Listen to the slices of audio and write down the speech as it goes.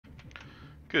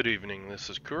Good evening, this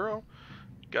is Kuro.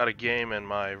 Got a game in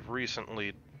my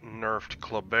recently nerfed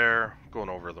Kleber, going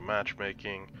over the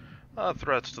matchmaking.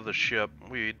 Threats to the ship,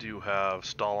 we do have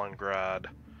Stalingrad.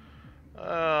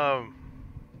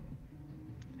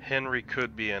 Henry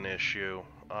could be an issue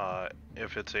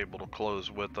if it's able to close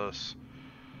with us.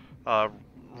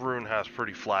 Rune has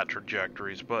pretty flat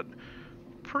trajectories, but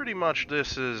pretty much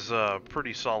this is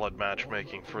pretty solid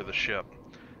matchmaking for the ship.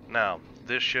 Now,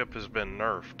 this ship has been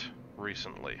nerfed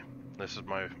recently. This is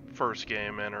my first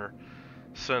game in her.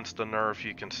 Since the nerf,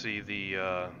 you can see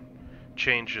the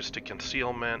changes to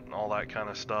concealment and all that kind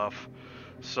of stuff.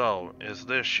 So, is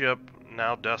this ship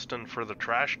now destined for the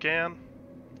trash can?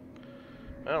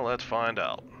 Well, let's find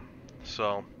out.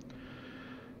 So,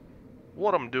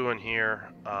 what I'm doing here,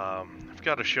 I've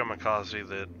got a Shimakaze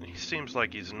that he seems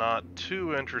like he's not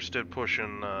too interested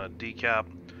pushing decap.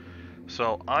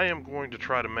 So I am going to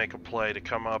try to make a play to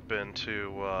come up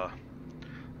into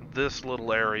this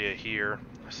little area here,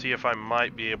 see if I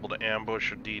might be able to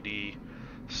ambush a DD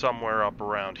somewhere up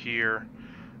around here,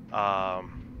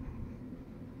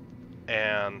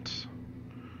 and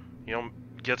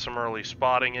get some early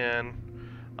spotting in.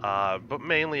 But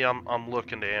mainly I'm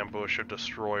looking to ambush a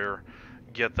destroyer,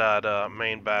 get that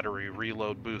main battery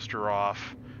reload booster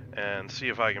off, and see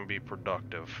if I can be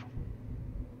productive.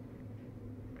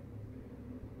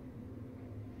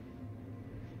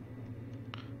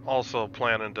 Also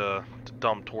planning to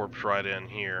dump torps right in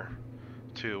here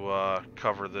to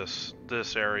cover this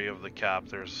area of the cap.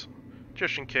 There's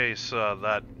just in case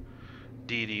that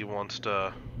DD wants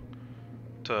to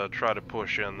try to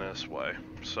push in this way.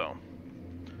 So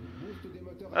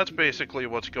that's basically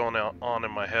what's going on in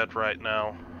my head right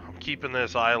now. I'm keeping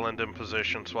this island in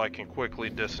position so I can quickly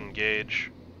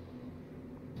disengage.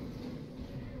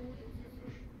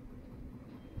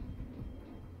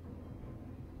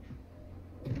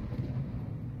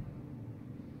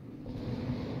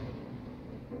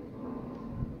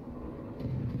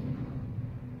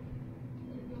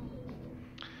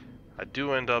 I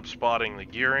do end up spotting the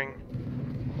gearing.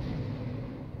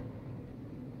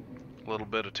 A little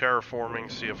bit of terraforming,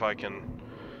 see if I can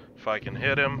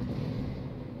hit him.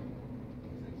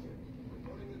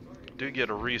 Do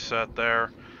get a reset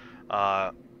there.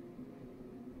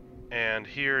 And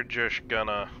here just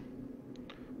gonna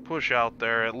push out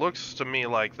there. It looks to me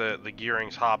like the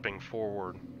gearing's hopping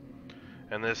forward.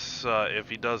 And this, if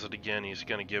he does it again, he's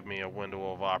gonna give me a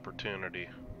window of opportunity.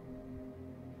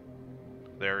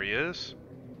 There he is.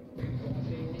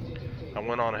 I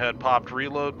went on ahead, popped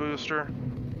reload booster.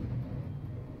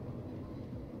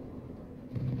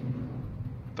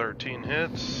 13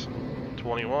 hits,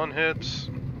 21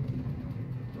 hits.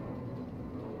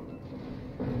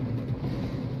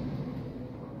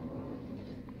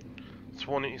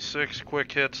 .26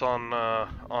 quick hits on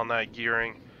that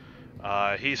gearing.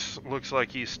 He looks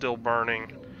like he's still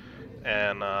burning,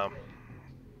 and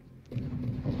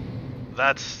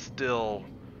that's still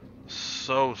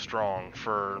so strong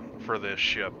for this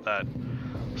ship. That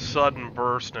sudden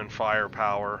burst in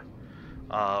firepower.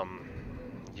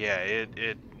 Yeah,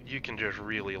 you can just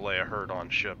really lay a hurt on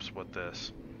ships with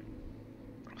this.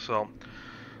 So,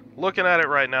 looking at it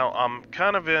right now, I'm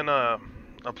kind of in a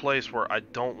place where I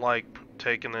don't like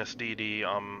taking this DD.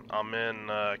 I'm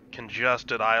in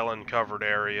congested island covered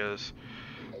areas.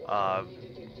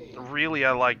 Really,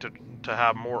 I like to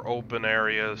have more open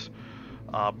areas.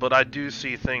 But I do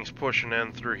see things pushing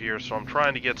in through here, so I'm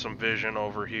trying to get some vision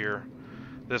over here.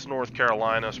 This North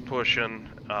Carolina's pushing.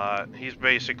 He's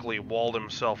basically walled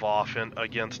himself off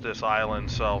against this island,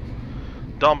 so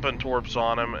dumping torps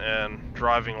on him and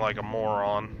driving like a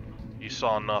moron. You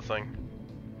saw nothing.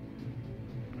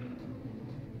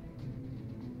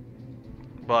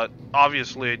 But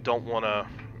obviously I don't want to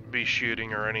be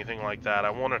shooting or anything like that.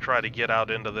 I want to try to get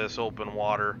out into this open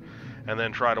water and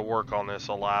then try to work on this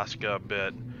Alaska a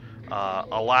bit.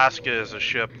 Alaska is a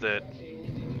ship that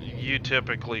you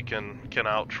typically can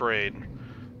out-trade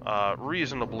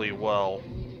reasonably well.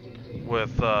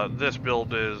 With this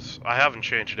build I haven't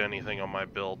changed anything on my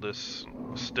build. This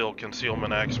is still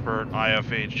concealment expert,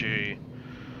 IFHG,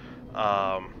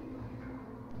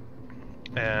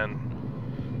 and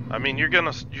I mean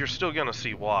you're still gonna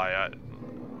see why.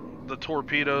 The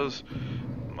torpedoes,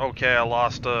 okay, I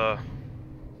lost a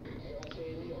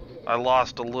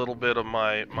little bit of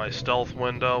my stealth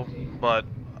window, but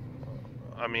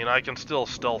I mean I can still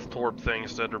stealth torp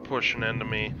things that are pushing into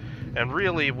me, and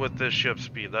really with this ship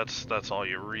speed, that's all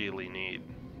you really need.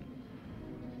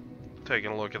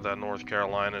 Taking a look at that North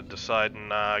Carolina, deciding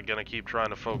gonna keep trying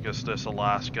to focus this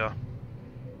Alaska.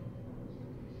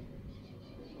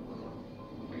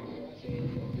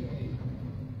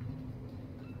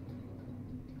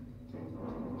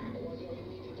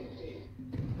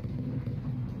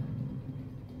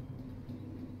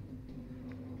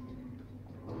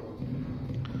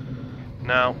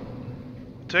 Now,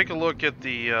 take a look at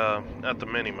the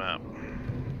mini-map.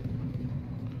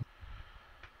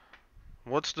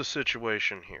 What's the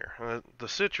situation here? The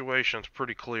situation's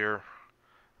pretty clear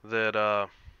that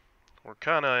we're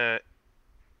kind of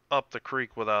up the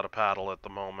creek without a paddle at the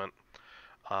moment.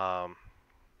 You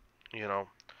know,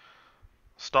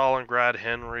 Stalingrad,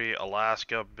 Henry,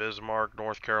 Alaska, Bismarck,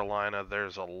 North Carolina,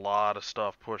 there's a lot of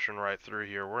stuff pushing right through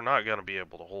here. We're not going to be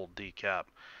able to hold decap.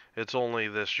 It's only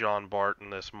this Jean Bart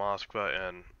and this Moskva,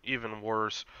 and even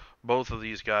worse, both of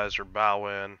these guys are bow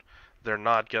in. They're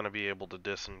not going to be able to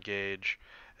disengage,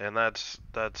 and that's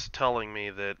telling me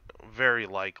that very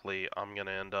likely I'm going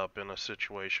to end up in a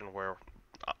situation where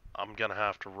I'm going to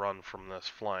have to run from this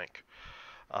flank.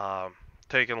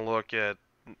 Taking a look at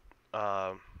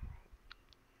the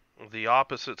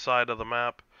opposite side of the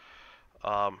map,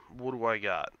 what do I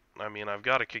got? I mean, I've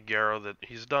got a Kagero that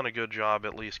he's done a good job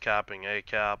at least capping a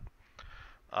cap,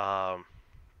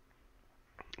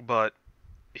 but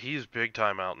he's big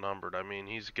time outnumbered. I mean,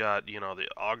 he's got, you know, the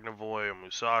Ognivoy and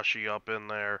Musashi up in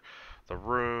there, the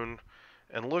Rune,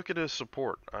 and look at his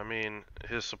support. I mean,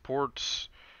 his supports,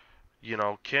 you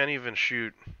know, can't even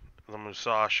shoot the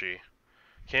Musashi,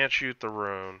 can't shoot the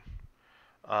Rune.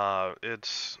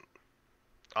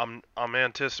 I'm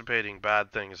anticipating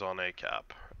bad things on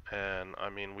ACAP, and I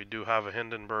mean, we do have a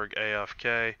Hindenburg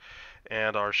AFK,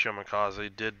 and our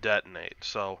Shimakaze did detonate,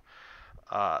 so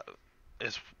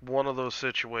it's one of those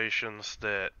situations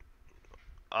that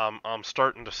I'm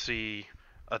starting to see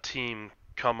a team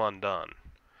come undone,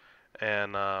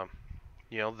 and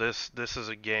you know, this is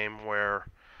a game where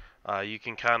you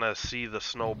can kind of see the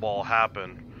snowball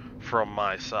happen from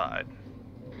my side.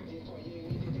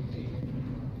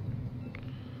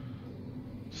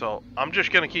 So I'm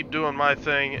just going to keep doing my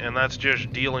thing, and that's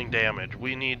just dealing damage.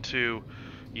 We need to,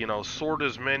 you know, sort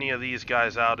as many of these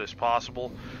guys out as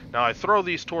possible. Now, I throw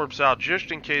these torps out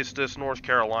just in case this North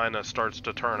Carolina starts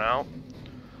to turn out.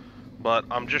 But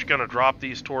I'm just going to drop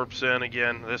these torps in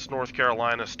again. This North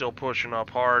Carolina is still pushing up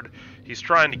hard. He's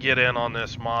trying to get in on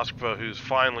this Moskva, who's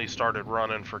finally started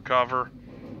running for cover.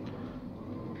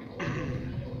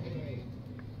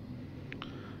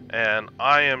 And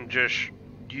I am just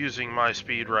using my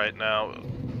speed right now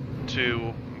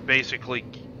to basically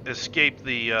escape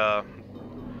the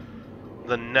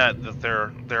net that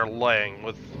they're laying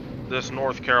with this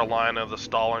North Carolina, the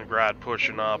Stalingrad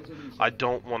pushing up. I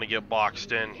don't want to get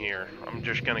boxed in here. I'm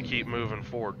just going to keep moving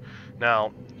forward.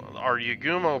 Now, our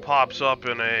Yagumo pops up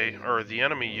in a, or the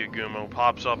enemy Yagumo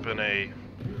pops up in a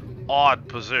odd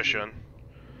position.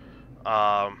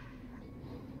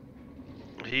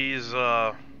 He's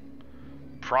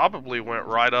probably went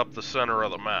right up the center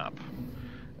of the map,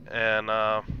 and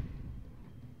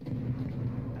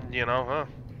you know,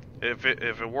 if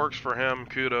it works for him,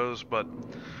 kudos, but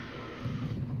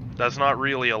that's not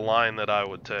really a line that I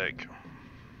would take.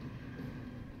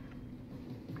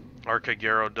 Our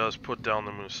Kagero does put down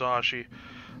the Musashi,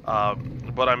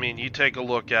 but I mean, you take a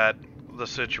look at the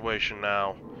situation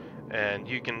now, and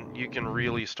you can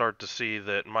really start to see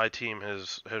that my team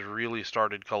has really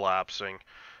started collapsing.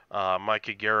 My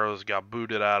Kageros got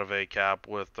booted out of ACAP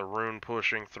with the Rune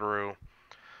pushing through.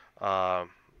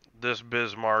 This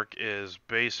Bismarck is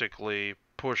basically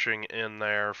pushing in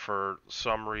there for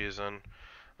some reason.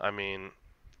 I mean,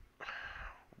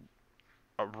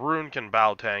 a Rune can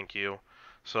bow tank you,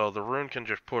 so the Rune can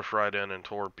just push right in and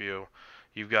torp you.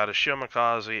 You've got a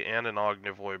Shimakaze and an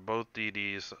Ognivoy. Both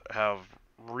DDs have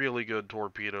really good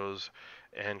torpedoes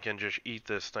and can just eat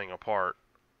this thing apart.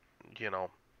 You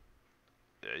know,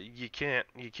 you can't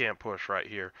push right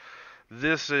here.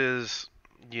 This is,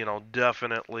 you know,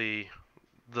 definitely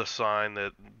the sign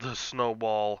that the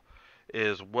snowball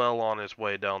is well on its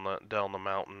way down the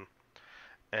mountain,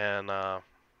 and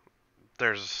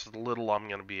there's little I'm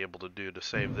going to be able to do to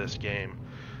save this game.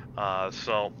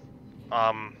 So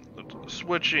I'm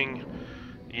switching,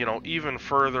 you know, even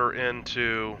further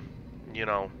into, you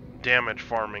know, damage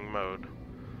farming mode.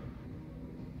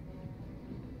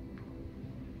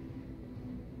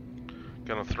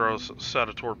 Gonna throw a set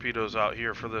of torpedoes out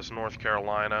here for this North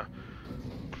Carolina.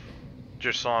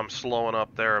 Just saw him slowing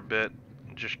up there a bit,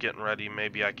 just getting ready.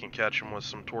 Maybe I can catch him with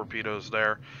some torpedoes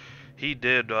there. He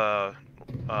did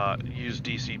use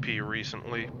DCP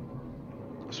recently,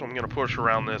 so I'm gonna push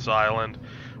around this island,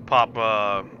 pop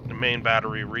the main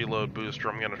battery reload booster.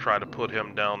 I'm gonna try to put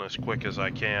him down as quick as I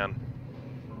can.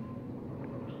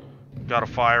 Got a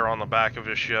fire on the back of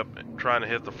his ship, trying to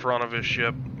hit the front of his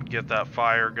ship, get that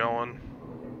fire going.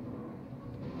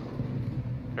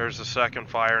 There's the second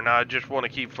fire. Now I just want to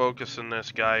keep focusing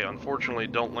this guy. Unfortunately,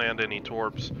 don't land any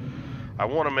torps. I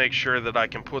want to make sure that I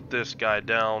can put this guy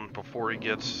down before he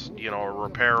gets, you know, a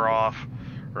repair off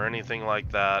or anything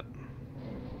like that.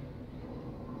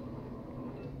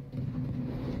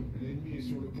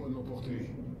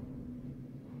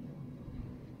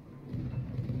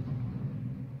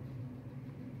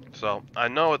 So I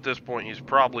know at this point he's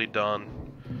probably done.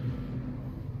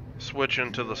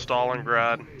 Switching to the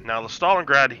Stalingrad. Now the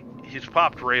Stalingrad, he's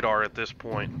popped radar at this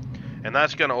point, and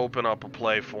that's going to open up a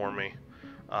play for me.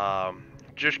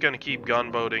 Just going to keep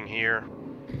gunboating here.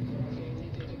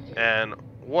 And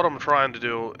what I'm trying to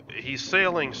do, he's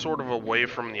sailing sort of away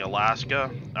from the Alaska.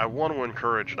 I want to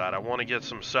encourage that. I want to get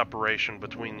some separation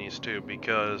between these two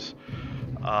because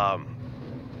I'm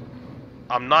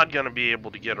not going to be able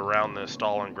to get around this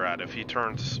Stalingrad if he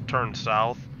turns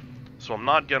south. So I'm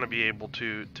not going to be able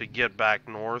to get back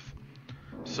north.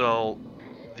 So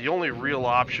the only real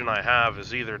option I have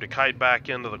is either to kite back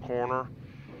into the corner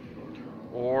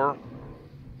or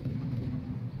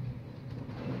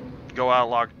go out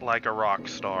like a rock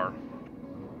star.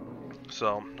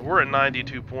 So we're at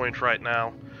 92 points right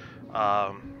now.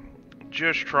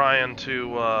 Just trying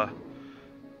to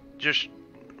just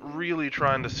really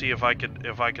trying to see if I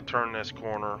could turn this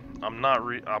corner. I'm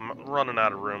running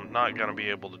out of room. Not gonna be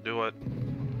able to do it.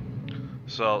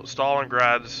 So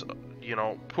Stalingrad's, you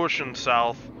know, pushing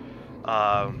south.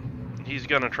 He's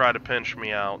gonna try to pinch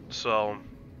me out. So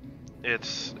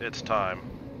it's time.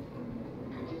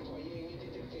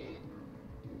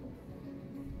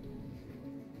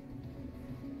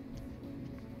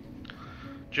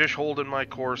 Just holding my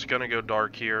course, gonna go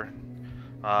dark here.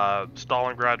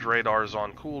 Stalingrad's radar is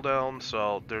on cooldown,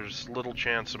 so there's little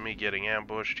chance of me getting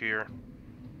ambushed here.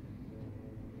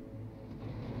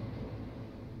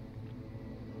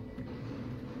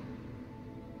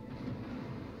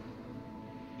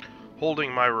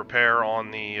 Holding my repair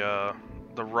on the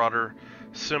rudder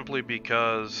simply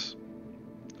because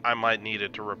I might need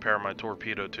it to repair my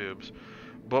torpedo tubes.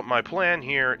 But my plan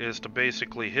here is to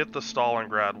basically hit the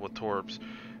Stalingrad with torps,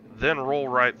 then roll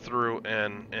right through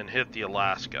and hit the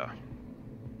Alaska.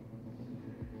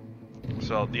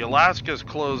 So the Alaska's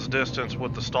close distance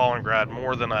with the Stalingrad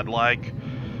more than I'd like.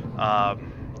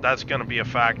 That's going to be a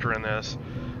factor in this.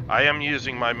 I am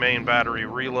using my main battery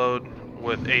reload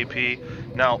with AP.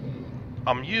 Now,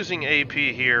 I'm using AP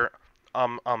here.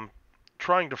 I'm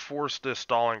trying to force this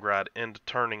Stalingrad into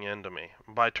turning into me.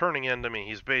 By turning into me,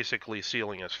 he's basically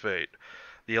sealing his fate.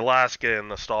 The Alaska and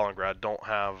the Stalingrad don't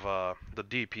have the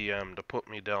DPM to put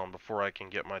me down before I can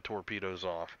get my torpedoes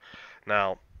off.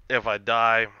 Now, if I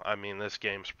die, I mean, this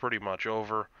game's pretty much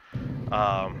over.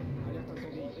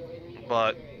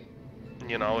 But,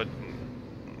 you know,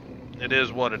 it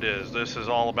is what it is. This is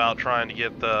all about trying to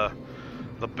get the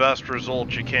best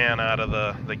result you can out of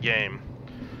the game.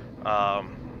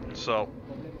 So,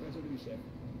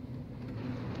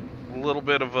 a little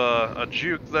bit of a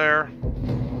juke there.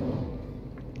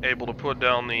 Able to put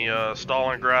down the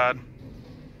Stalingrad.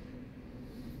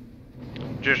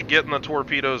 Just getting the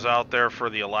torpedoes out there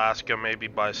for the Alaska, maybe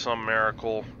by some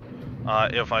miracle.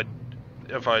 If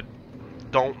I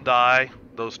don't die,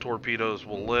 those torpedoes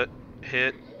will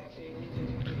hit.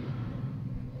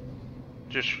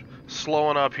 Just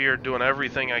slowing up here, doing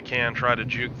everything I can, try to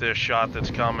juke this shot that's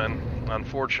coming.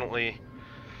 Unfortunately,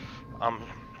 I'm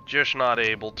just not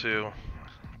able to.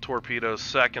 Torpedoes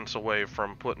seconds away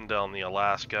from putting down the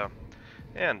Alaska,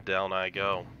 and down I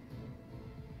go.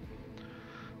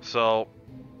 So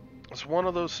it's one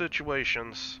of those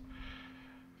situations.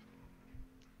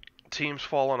 Teams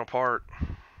falling apart.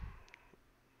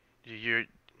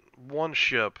 One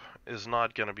ship is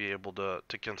not going to be able to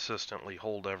consistently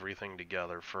hold everything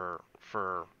together for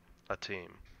a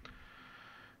team.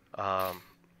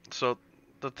 So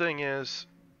the thing is,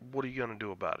 what are you going to do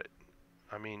about it?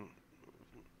 I mean,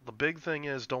 the big thing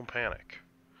is don't panic.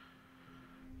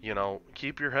 You know,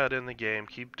 keep your head in the game,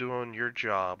 keep doing your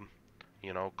job.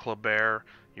 You know, Kleber,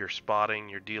 you're spotting,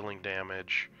 you're dealing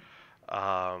damage.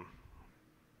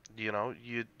 You know,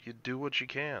 you do what you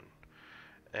can.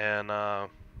 And,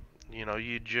 you know,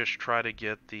 you just try to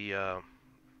get the,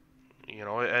 you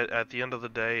know, at the end of the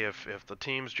day, if the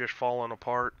team's just falling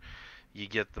apart, you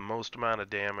get the most amount of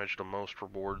damage, the most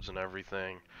rewards and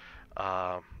everything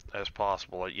as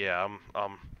possible. Yeah,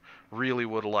 I'm really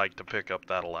would have liked to pick up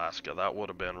that Alaska. That would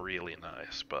have been really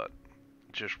nice, but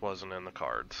it just wasn't in the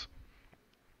cards.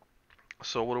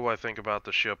 So what do I think about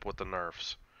the ship with the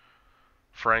Nerfs?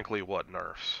 Frankly, what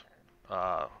Nerfs?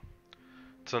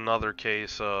 It's another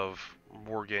case of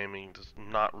wargaming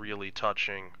not really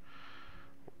touching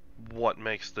what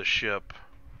makes the ship,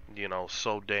 you know,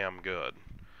 so damn good.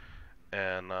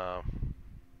 And,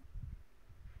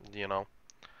 you know,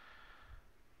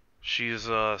 She's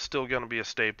still going to be a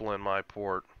staple in my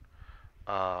port.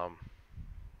 Um,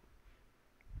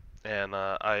 and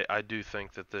I do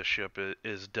think that this ship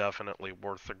is definitely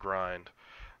worth the grind.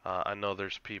 I know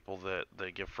there's people that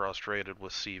they get frustrated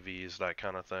with CVs, that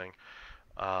kind of thing.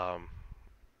 Um,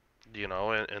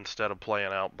 instead of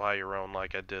playing out by your own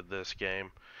like I did this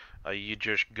game, you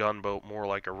just gunboat more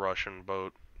like a Russian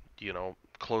boat,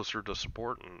 closer to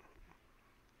support, and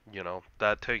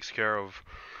that takes care of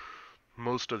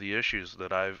most of the issues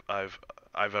that I've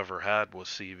ever had with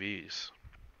CVs.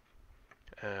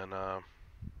 And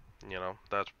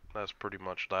that's pretty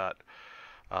much that.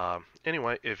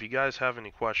 Anyway, if you guys have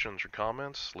any questions or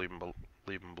comments, leave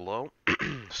them below.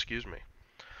 Excuse me.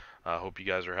 I hope you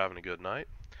guys are having a good night,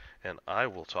 and I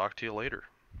will talk to you later.